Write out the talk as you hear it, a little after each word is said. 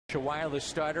A wireless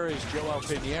starter is Joel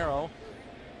Pineiro,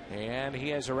 and he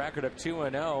has a record of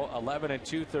 2-0, 11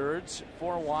 2/3,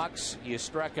 4 walks. You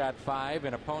struck out 5,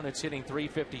 and opponents hitting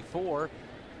 .354.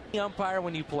 The umpire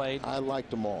when you played? I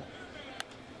liked them all.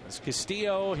 As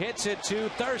Castillo hits it to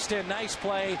Thurston, nice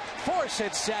play, force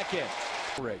at second.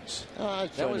 Riggs.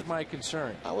 That was my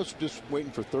concern. I was just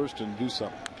waiting for Thurston to do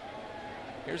something.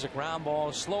 Here's a ground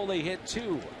ball, slowly hit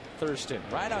to Thurston,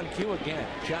 right on cue again.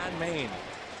 John Maine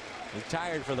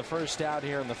retired for the first out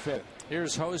here in the 5th.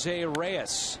 Here's Jose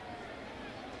Reyes.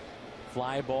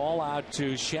 Fly ball out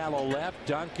to shallow left.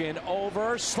 Duncan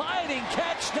over. Sliding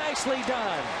catch. Nicely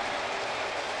done.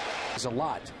 There's a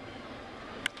lot.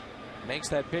 Makes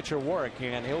that pitcher work,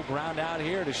 and he'll ground out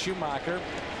here to Schumacher.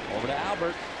 Over to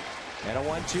Albert. And a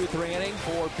 1-2-3 inning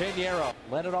for Pineiro.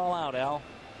 Let it all out, Al.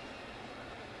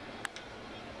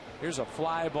 Here's a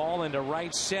fly ball into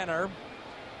right center.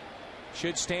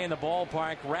 Should stay in the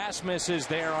ballpark. Rasmus is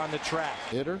there on the track.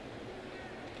 Hitter.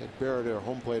 Get Barrett, our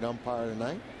home plate umpire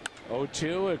tonight.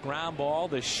 0-2, a ground ball.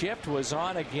 The shift was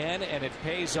on again, and it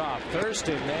pays off.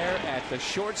 Thurston there at the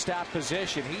shortstop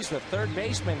position. He's the third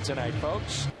baseman tonight,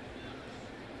 folks.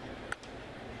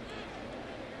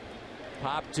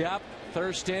 Popped up.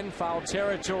 Thurston, foul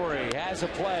territory. Has a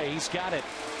play. He's got it.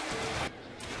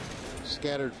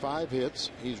 Scattered 5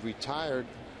 hits. He's retired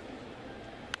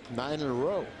 9 in a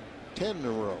row. 10 in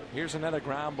a row. Here's another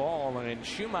ground ball, and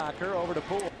Schumacher over to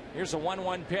Poole. Here's a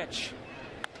 1-1 pitch.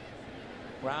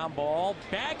 Ground ball,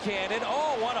 backhanded.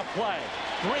 Oh, what a play.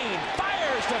 Green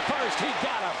fires to first. He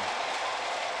got him.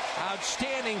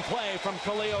 Outstanding play from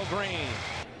Khalil Green.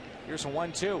 Here's a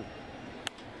 1-2.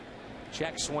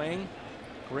 Check swing.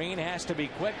 Green has to be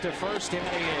quick to first, and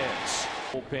he is.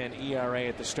 Bullpen ERA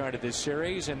at the start of this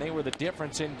series, and they were the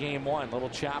difference in game 1. Little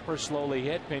chopper slowly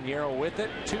hit. Pineiro with it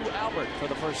to Albert for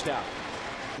the first out.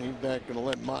 He's not going to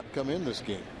let Mott come in this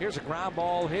game. Here's a ground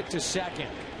ball hit to second.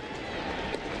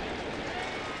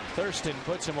 Thurston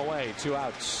puts him away. 2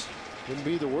 outs. Wouldn't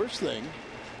be the worst thing.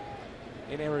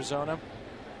 In Arizona.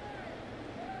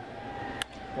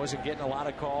 Wasn't getting a lot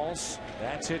of calls.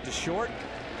 That's hit to short.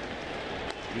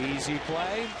 Easy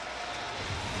play.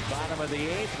 Bottom of the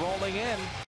 8th, rolling in.